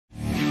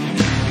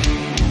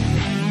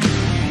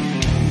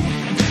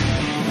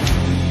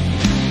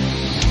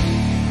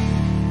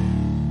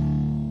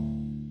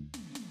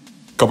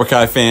Cobra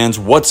Kai fans,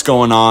 what's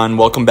going on?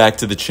 Welcome back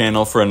to the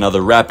channel for another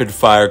rapid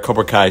fire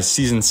Cobra Kai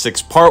Season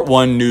 6 Part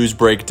 1 news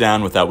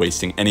breakdown without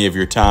wasting any of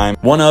your time.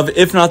 One of,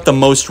 if not the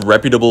most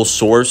reputable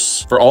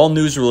source for all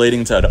news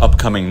relating to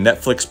upcoming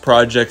Netflix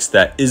projects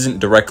that isn't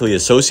directly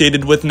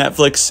associated with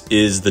Netflix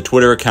is the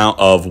Twitter account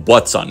of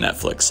What's on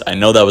Netflix. I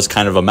know that was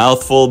kind of a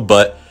mouthful,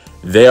 but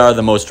they are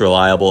the most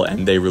reliable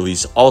and they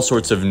release all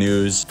sorts of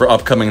news for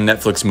upcoming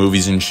Netflix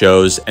movies and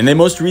shows. And they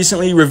most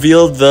recently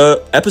revealed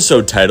the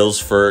episode titles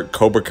for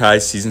Cobra Kai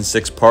Season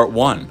 6 Part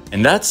 1.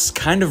 And that's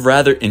kind of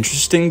rather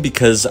interesting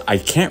because I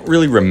can't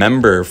really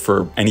remember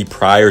for any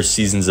prior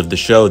seasons of the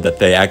show that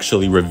they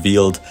actually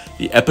revealed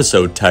the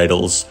episode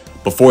titles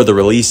before the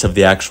release of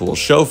the actual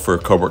show for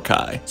Cobra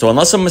Kai. So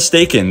unless I'm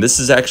mistaken, this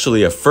is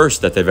actually a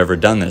first that they've ever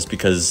done this,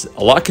 because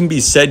a lot can be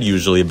said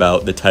usually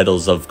about the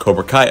titles of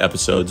Cobra Kai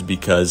episodes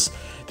because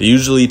they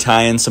usually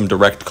tie in some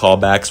direct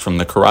callbacks from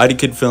the Karate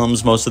Kid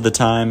films most of the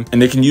time, and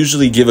they can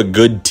usually give a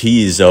good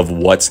tease of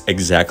what's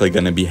exactly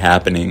going to be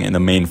happening and the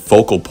main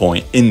focal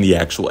point in the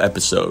actual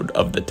episode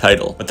of the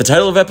title. But the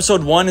title of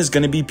episode 1 is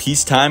going to be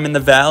Peacetime in the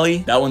Valley.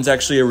 That one's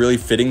actually a really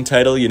fitting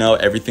title. You know,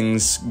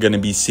 everything's going to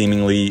be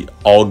seemingly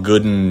all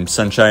good and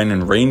sunshine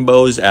and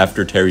rainbows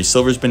after Terry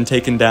Silver's been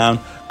taken down.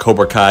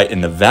 Cobra Kai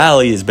in the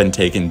Valley has been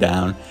taken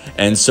down,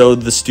 and so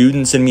the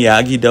students in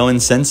Miyagi-Do and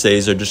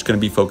senseis are just going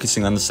to be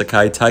focusing on the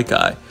Sekai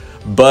Taikai.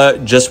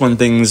 But just when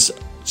things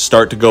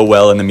start to go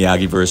well in the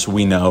Miyagi-verse,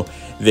 we know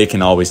they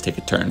can always take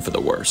a turn for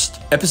the worst.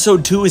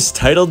 Episode 2 is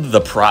titled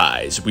The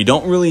Prize. We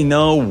don't really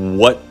know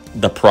what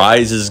the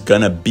prize is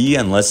gonna be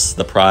unless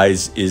the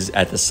prize is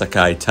at the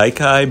Sekai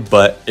Taikai,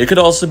 but it could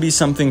also be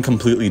something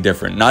completely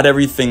different. Not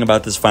everything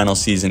about this final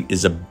season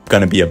is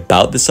gonna be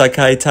about the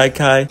Sekai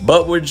Taikai,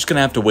 but we're just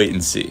gonna have to wait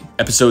and see.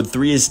 Episode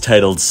 3 is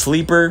titled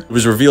Sleeper. It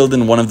was revealed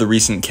in one of the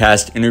recent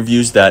cast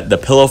interviews that the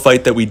pillow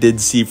fight that we did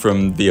see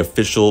from the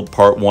official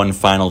Part 1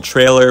 final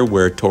trailer,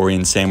 where Tori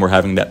and Sam were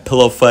having that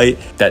pillow fight,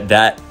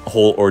 that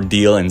whole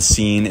ordeal and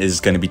scene is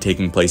gonna be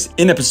taking place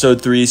in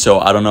episode 3, so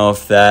I don't know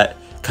if that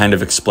kind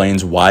of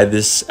explains why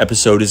this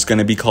episode is going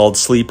to be called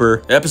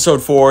Sleeper.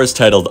 Episode 4 is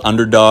titled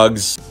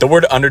Underdogs. The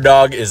word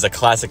underdog is a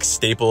classic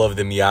staple of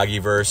the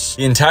Miyagi-verse.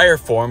 The entire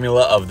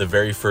formula of the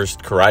very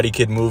first Karate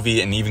Kid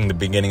movie and even the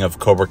beginning of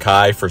Cobra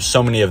Kai for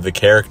so many of the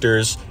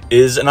characters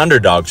is an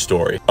underdog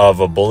story of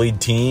a bullied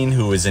teen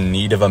who is in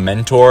need of a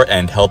mentor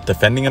and help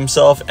defending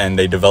himself, and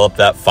they develop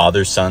that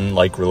father-son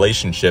like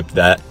relationship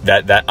that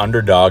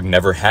underdog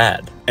never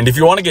had. And if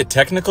you want to get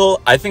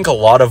technical, I think a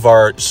lot of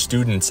our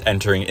students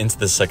entering into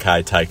the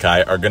Sekai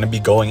Taikai are going to be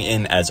going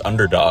in as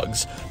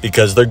underdogs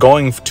because they're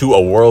going to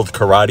a world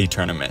karate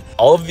tournament.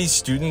 All of these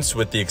students,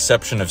 with the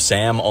exception of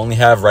Sam, only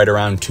have right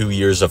around 2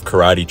 years of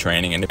karate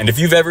training. And if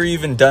you've ever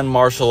even done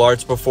martial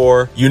arts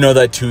before, you know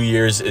that 2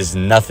 years is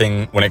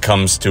nothing when it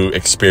comes to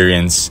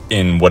experience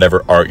in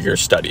whatever art you're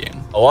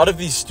studying. A lot of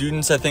these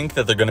students, I think,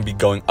 that they're going to be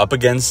going up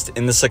against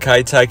in the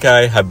Sekai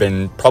Taikai have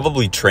been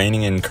probably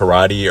training in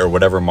karate or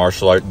whatever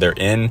martial art they're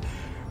in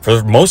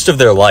for most of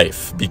their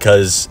life,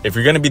 because if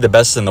you're going to be the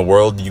best in the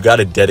world, you got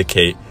to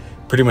dedicate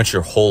pretty much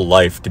your whole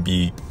life to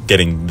be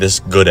getting this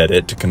good at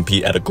it to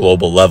compete at a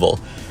global level.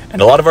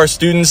 And a lot of our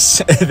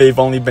students, they've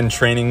only been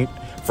training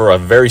for a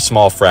very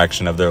small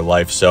fraction of their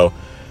life, so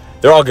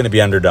they're all going to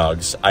be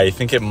underdogs. I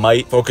think it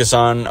might focus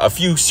on a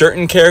few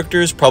certain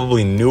characters,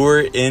 probably newer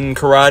in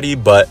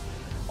karate, but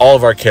all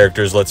of our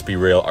characters, let's be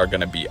real, are going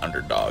to be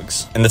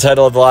underdogs. And the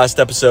title of the last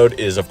episode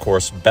is, of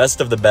course,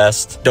 Best of the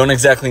Best. Don't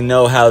exactly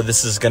know how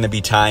this is going to be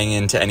tying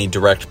into any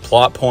direct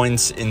plot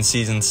points in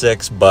Season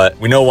 6, but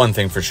we know one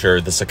thing for sure.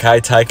 The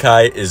Sekai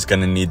Taikai is going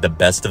to need the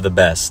best of the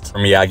best for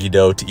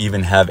Miyagi-Do to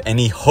even have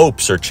any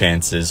hopes or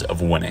chances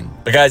of winning.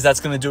 But guys, that's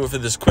going to do it for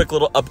this quick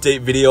little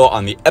update video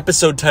on the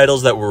episode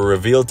titles that were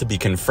revealed to be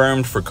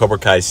confirmed for Cobra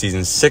Kai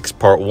Season 6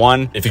 Part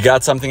 1. If you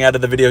got something out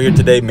of the video here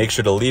today, make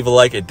sure to leave a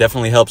like. It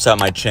definitely helps out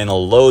my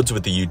channel loads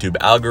with the YouTube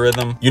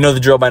algorithm. You know the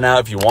drill by now.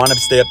 If you want to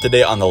stay up to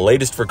date on the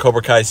latest for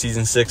Cobra Kai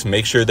Season 6,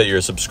 make sure that you're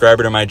a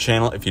subscriber to my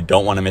channel if you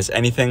don't want to miss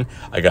anything.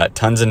 I got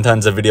tons and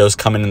tons of videos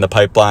coming in the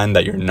pipeline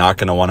that you're not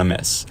going to want to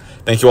miss.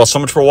 Thank you all so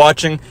much for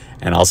watching,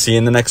 and I'll see you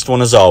in the next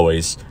one. As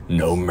always,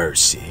 no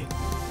mercy.